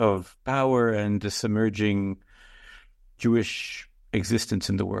matrix of power and this emerging Jewish existence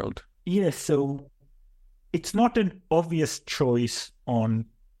in the world? Yes, so it's not an obvious choice on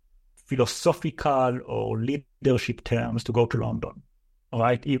philosophical or leadership terms to go to London. All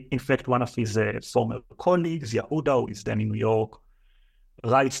right. In fact, one of his former colleagues, Yehuda, who is then in New York,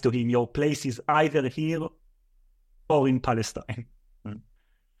 writes to him, your place is either here or in Palestine.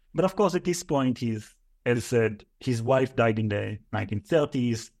 But of course, at this point, as I said, his wife died in the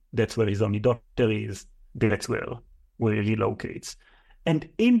 1930s. That's where his only daughter is. That's where he relocates. And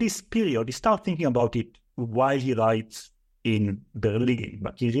in this period, he starts thinking about it while he writes in Berlin,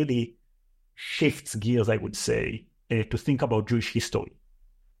 but he really shifts gears, I would say, to think about Jewish history.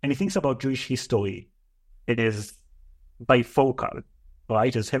 And he thinks about Jewish history as bifocal,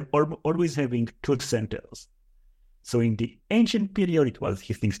 right? As always having two centers. So in the ancient period,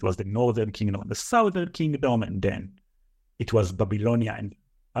 he thinks it was the northern kingdom and the southern kingdom, and then it was Babylonia and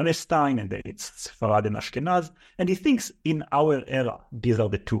Palestine, and then it's Sfarad and Ashkenaz. And he thinks in our era, these are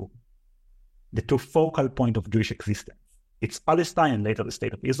the two focal points of Jewish existence. It's Palestine and later the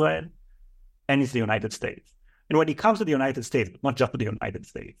state of Israel, and it's the United States. And when he comes to the United States, but not just to the United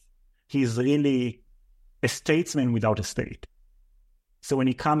States, he's really a statesman without a state. So when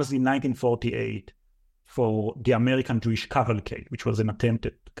he comes in 1948 for the American Jewish Cavalcade, which was an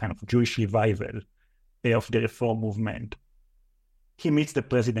attempted kind of Jewish revival of the Reform movement, he meets the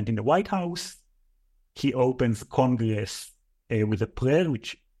president in the White House. He opens Congress with a prayer,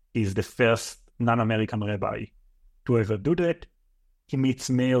 which is the first non-American rabbi to ever do that. He meets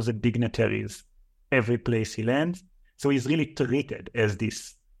mayors and dignitaries every place he lands. So he's really treated as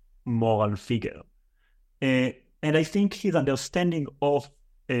this moral figure. And I think his understanding of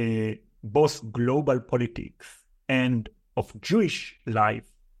both global politics and of Jewish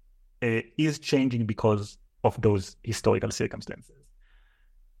life is changing because of those historical circumstances.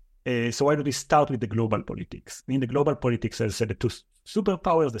 So why don't we start with the global politics? In the global politics, as I said, the two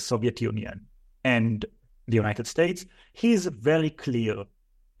superpowers, the Soviet Union and the United States, he is very clear.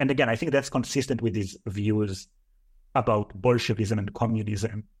 And again, I think that's consistent with his views about Bolshevism and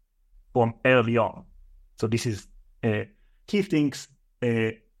communism from early on. So this is, he thinks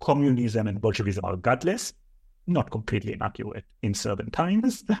communism and Bolshevism are godless, not completely inaccurate in certain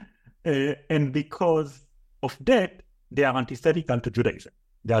times. And because of that, they are antithetical to Judaism.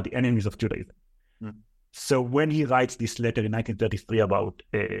 They are the enemies of Judaism. So when he writes this letter in 1933 about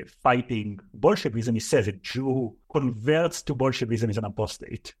fighting Bolshevism, he says a Jew who converts to Bolshevism is an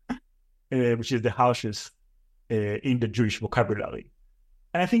apostate, which is the harshest in the Jewish vocabulary.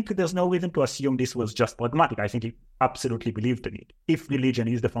 And I think there's no reason to assume this was just pragmatic. I think he absolutely believed in it. If religion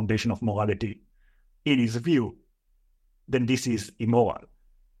is the foundation of morality, in his view, then this is immoral.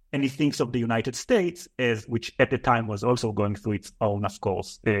 And he thinks of the United States, which at the time was also going through its own, of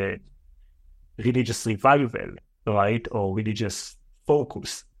course, religious revival, right, or religious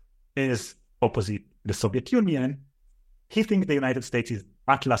focus, as opposite the Soviet Union. He thinks the United States is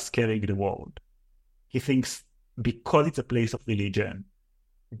Atlas carrying the world. He thinks because it's a place of religion,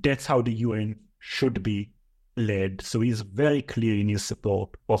 that's how the UN should be led. So he's very clear in his support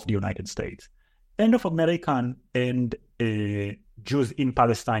of the United States and of American and Jews in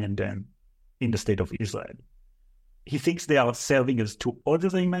Palestine and then in the state of Israel. He thinks they are serving as two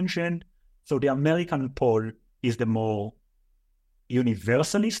orders I mentioned. So the American pole is the more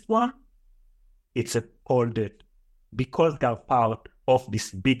universalist one. It's a pole that, because they are part of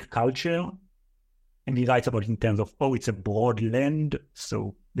this big culture, and he writes about it in terms of, it's a broad land,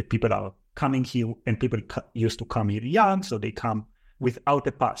 so the people are coming here, and people used to come here young, so they come without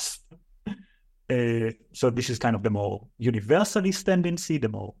a past. So this is kind of the more universalist tendency, the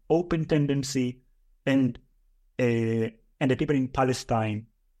more open tendency, and the people in Palestine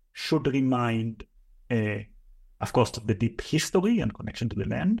should remind, of course, of the deep history and connection to the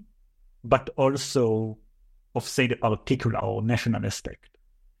land, but also of, say, the particular or national aspect.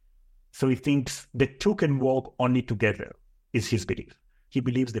 So he thinks the two can work only together, is his belief. He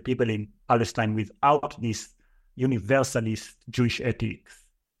believes the people in Palestine, without this universalist Jewish ethics,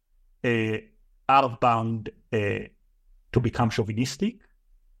 are bound to become chauvinistic.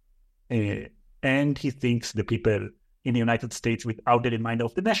 And he thinks the people in the United States, without the reminder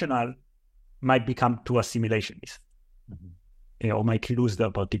of the national, might become too assimilationist, or might lose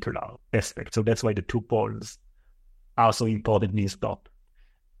their particular aspect. So that's why the two poles are so important in his thought.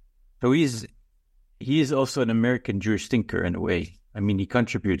 So he is also an American Jewish thinker in a way. I mean, he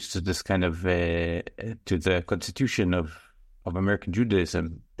contributes to this kind of to the constitution of of American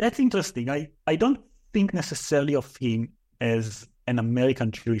Judaism. That's interesting. I don't think necessarily of him as an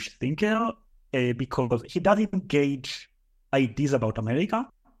American Jewish thinker because he doesn't engage ideas about America.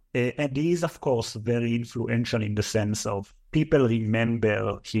 And he is, of course, very influential in the sense of people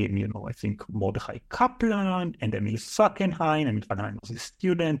remember him, I think Mordechai Kaplan and Emil Fackenheim. Emil Fackenheim was his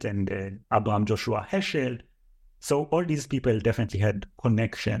student, and Abraham Joshua Heschel. So all these people definitely had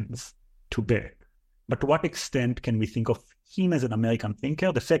connections to Baeck. But to what extent can we think of him as an American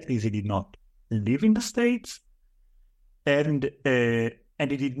thinker? The fact is he did not live in the States, and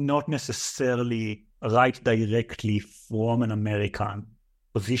he did not necessarily write directly from an American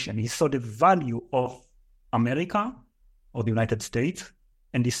position. He saw the value of America or the United States,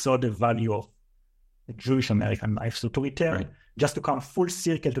 and he saw the value of Jewish American life. So to return, just to come full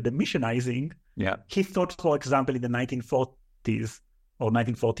circle to the missionizing, he thought, for example, in the 1940s or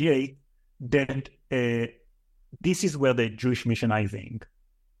 1948, that this is where the Jewish missionizing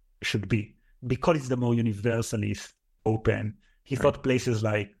should be, because it's the more universalist, open. He thought places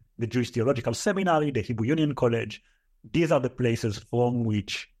like the Jewish Theological Seminary, the Hebrew Union College, these are the places from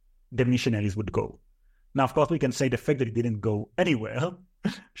which the missionaries would go. Now, of course, we can say the fact that he didn't go anywhere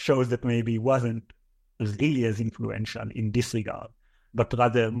shows that maybe he wasn't really as influential in this regard, but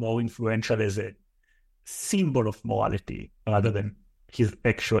rather more influential as a symbol of morality rather than his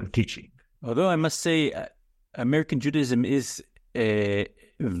actual teaching. Although I must say, American Judaism is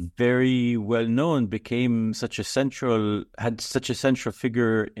very well known, had such a central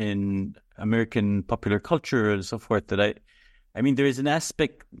figure in American popular culture and so forth, that I mean, there is an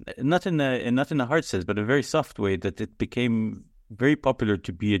aspect, not in a hard sense, but a very soft way, that it became very popular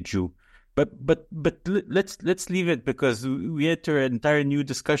to be a Jew. But let's leave it, because we enter an entire new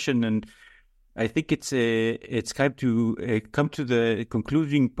discussion, and I think it's time to come to the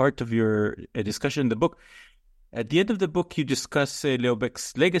concluding part of your discussion in the book. At the end of the book, you discuss Leo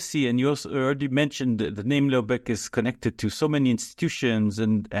Baeck's legacy, and you also already mentioned the name Leo Baeck is connected to so many institutions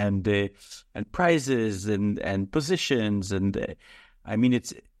and prizes and positions, and I mean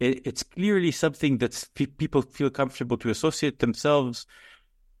it's clearly something that people feel comfortable to associate themselves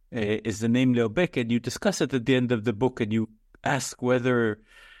is the name Leo Baeck, and you discuss it at the end of the book, and you ask to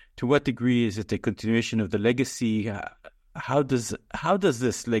what degree is it a continuation of the legacy. How does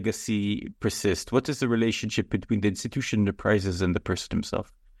this legacy persist? What is the relationship between the institution, the prizes, and the person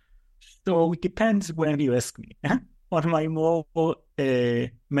himself? So it depends when you ask me. On my more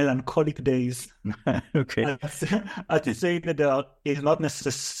melancholic days, okay, I'd say that there is not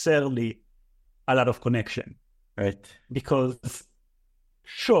necessarily a lot of connection, right? Because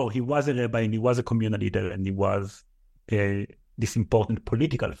sure, he was a rabbi and he was a communal leader and he was this important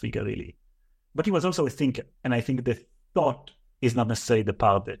political figure, really, but he was also a thinker, and I think the thought is not necessarily the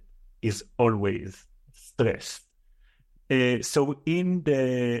part that is always stressed. So in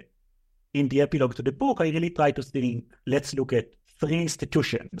the epilogue to the book, I really try to think, let's look at 3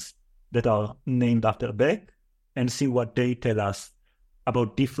 institutions that are named after Baeck and see what they tell us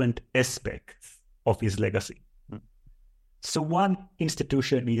about different aspects of his legacy. So one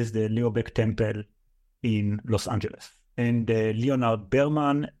institution is the Leo Baeck Temple in Los Angeles. And Leonard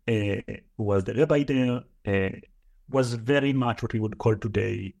Berman, who was the rabbi there, was very much what we would call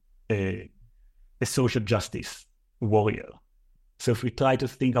today a social justice warrior. So if we try to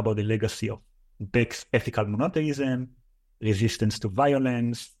think about the legacy of Baeck's ethical monotheism, resistance to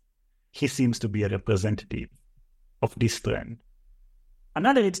violence, he seems to be a representative of this trend.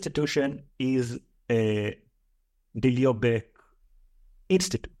 Another institution is the Leo Baeck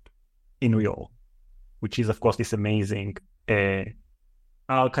Institute in New York, which is, of course, this amazing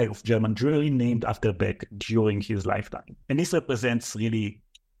archive of German Jewry named after Baeck during his lifetime. And this represents really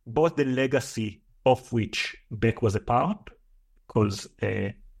both the legacy of which Baeck was a part, because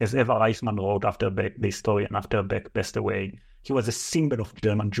as Eva Reisman wrote after Baeck, the historian after Baeck passed away, he was a symbol of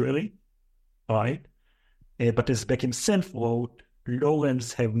German Jewry, right? But as Baeck himself wrote,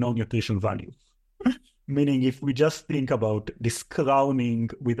 laurels have no nutrition value. Meaning if we just think about this crowning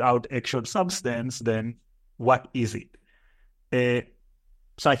without actual substance, then what is it?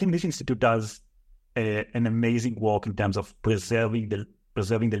 So I think this institute does an amazing work in terms of preserving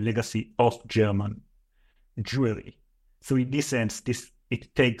the legacy of German Jewry. So in this sense,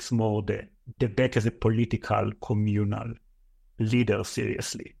 it takes more the Baeck as a political, communal leader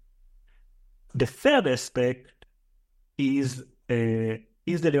seriously. The third aspect is the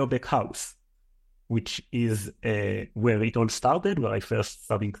Leo Baeck House, which is where it all started, where I first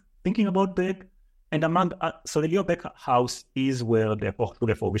started thinking about Baeck. And so the Leo Baeck House is where the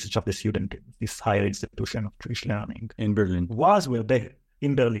Hochschule for Research of the Student, this higher institution of Jewish learning, in Berlin, where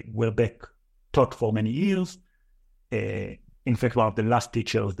Baeck taught for many years. in fact, one of the last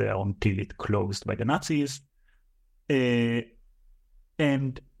teachers there until it closed by the Nazis.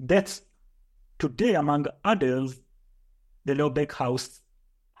 And that's today, among others, the Leo Baeck House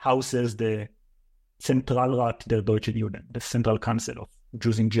houses the Zentralrat der Deutschen Juden, the Central Council of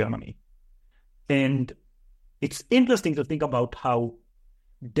Jews in Germany. And it's interesting to think about how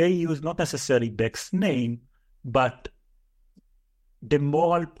they use not necessarily Baeck's name, but the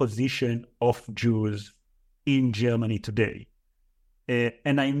moral position of Jews in Germany today.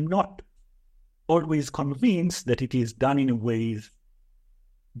 And I'm not always convinced that it is done in ways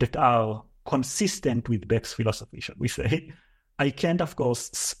that are consistent with Baeck's philosophy, shall we say. I can't, of course,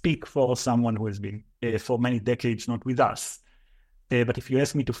 speak for someone who has been for many decades not with us. But if you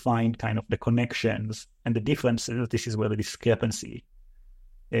ask me to find kind of the connections and the differences, this is where the discrepancy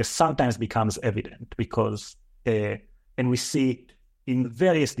sometimes becomes evident because, and we see it in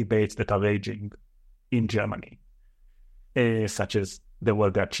various debates that are raging in Germany, such as the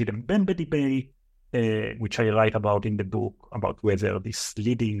Wolga-Chidem Bembe debate, which I write about in the book, about whether this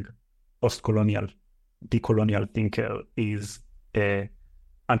leading post-colonial, decolonial thinker is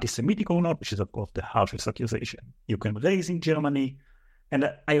anti-Semitic or not, which is, of course, the harshest accusation you can raise in Germany.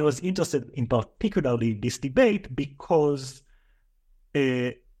 And I was interested in particularly this debate because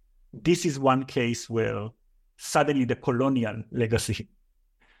this is one case where suddenly the colonial legacy,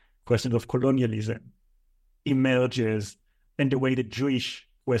 question of colonialism, emerges, and the way the Jewish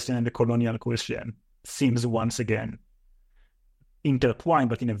question and the colonial question seems once again intertwined,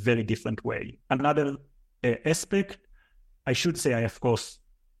 but in a very different way. Another aspect, I should say, I, of course,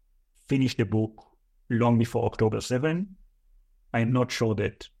 finished the book long before October 7. I'm not sure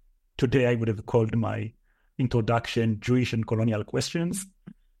that today I would have called my introduction Jewish and Colonial Questions,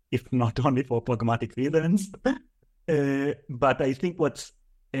 if not only for pragmatic reasons. But I think what's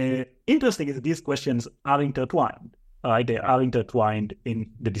interesting is these questions are intertwined. They are intertwined in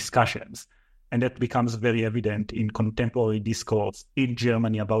the discussions. And that becomes very evident in contemporary discourse in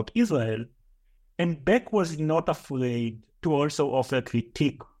Germany about Israel. And Baeck was not afraid to also offer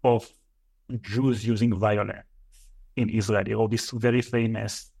critique of Jews using violence in Israel. He wrote this very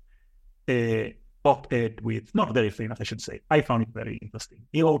famous op-ed with, not very famous, I should say. I found it very interesting.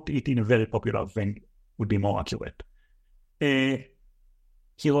 He wrote it in a very popular venue, would be more accurate.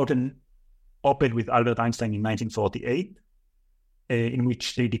 He wrote an op-ed with Albert Einstein in 1948, in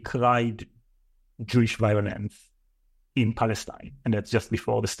which they decried Jewish violence in Palestine, and that's just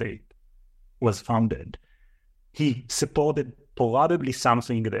before the state was founded. He supported probably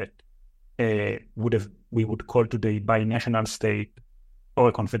something that we would call today binational state or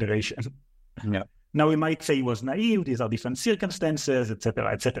a confederation. Yeah. Now we might say he was naive, these are different circumstances,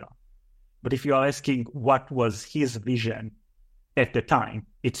 etc., etc. But if you are asking what was his vision at the time,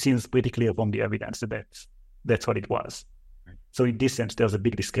 it seems pretty clear from the evidence that that's what it was. Right. So in this sense, there's a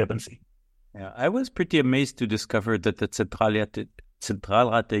big discrepancy. Yeah, I was pretty amazed to discover that the Zentralrat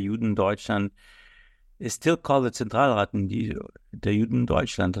der Juden Deutschland is still called the Zentralrat der Juden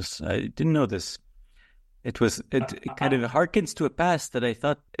Deutschland. I didn't know this. It kind of harkens to a past that I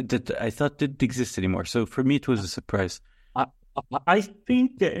thought didn't exist anymore. So for me, it was a surprise. I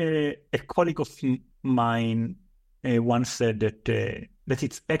think a colleague of mine once said that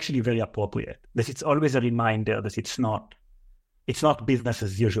it's actually very appropriate. That it's always a reminder that it's not business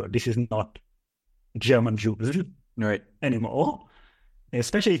as usual. This is not German Jews anymore.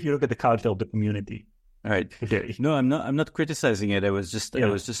 Especially if you look at the culture of the community. Right. Today. No, I'm not criticizing it. I was just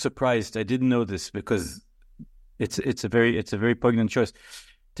surprised. I didn't know this because it's a very poignant choice.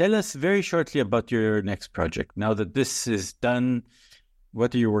 Tell us very shortly about your next project. Now that this is done,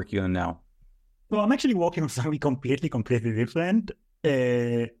 what are you working on now? Well, I'm actually working on something completely different.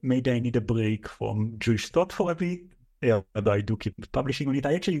 Maybe I need a break from Jewish thought for a bit. Yeah, but I do keep publishing on it.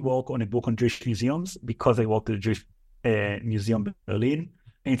 I actually work on a book on Jewish museums because I work at the Jewish Museum in Berlin.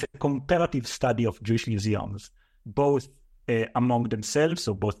 And it's a comparative study of Jewish museums, both among themselves,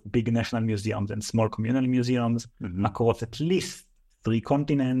 so both big national museums and small communal museums across at least 3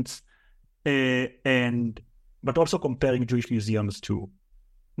 continents, but also comparing Jewish museums to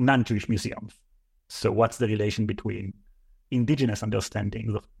non-Jewish museums. So what's the relation between indigenous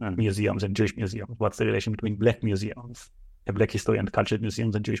understandings of museums and Jewish museums? What's the relation between Black museums, Black history and culture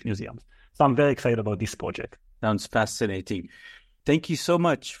museums and Jewish museums? So I'm very excited about this project. Sounds fascinating. Thank you so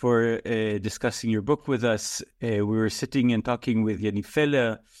much for discussing your book with us. We were sitting and talking with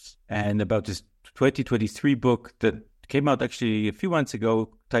Yaniv and about his 2023 book that came out actually a few months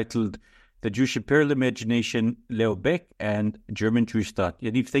ago, titled The Jewish Imperial Imagination, Leo Baeck and German Jewish Thought.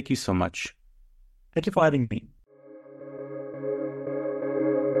 Yaniv, thank you so much. Thank you for having me.